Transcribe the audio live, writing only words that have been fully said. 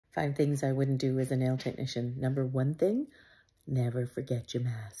5 things I wouldn't do as a nail technician. Number 1 thing, never forget your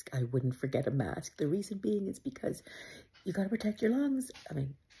mask. I wouldn't forget a mask. The reason being is because you got to protect your lungs. I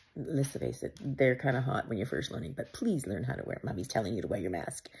mean, let's face it, they're kind of hot when you're first learning, but please learn how to wear it. Mommy's telling you to wear your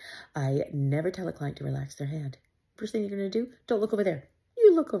mask. I never tell a client to relax their hand. First thing you're going to do, don't look over there.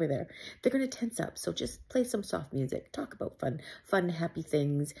 You look over there. They're going to tense up. So just play some soft music. Talk about fun, happy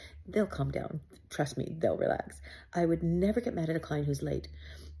things. They'll calm down. Trust me, they'll relax. I would never get mad at a client who's late.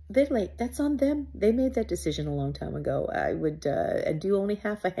 They're late. That's on them. They made that decision a long time ago. I would and do only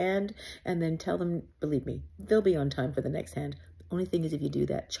half a hand and then tell them, believe me, they'll be on time for the next hand. Only thing is, if you do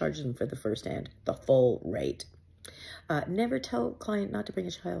that, charge them for the first hand, the full rate. Never tell a client not to bring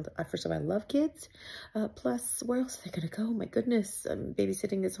a child. First of all, I love kids. Plus, where else are they going to go? My goodness,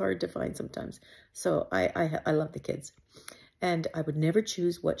 babysitting is hard to find sometimes. So I love the kids. And I would never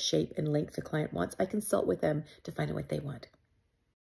choose what shape and length the client wants. I consult with them to find out what they want.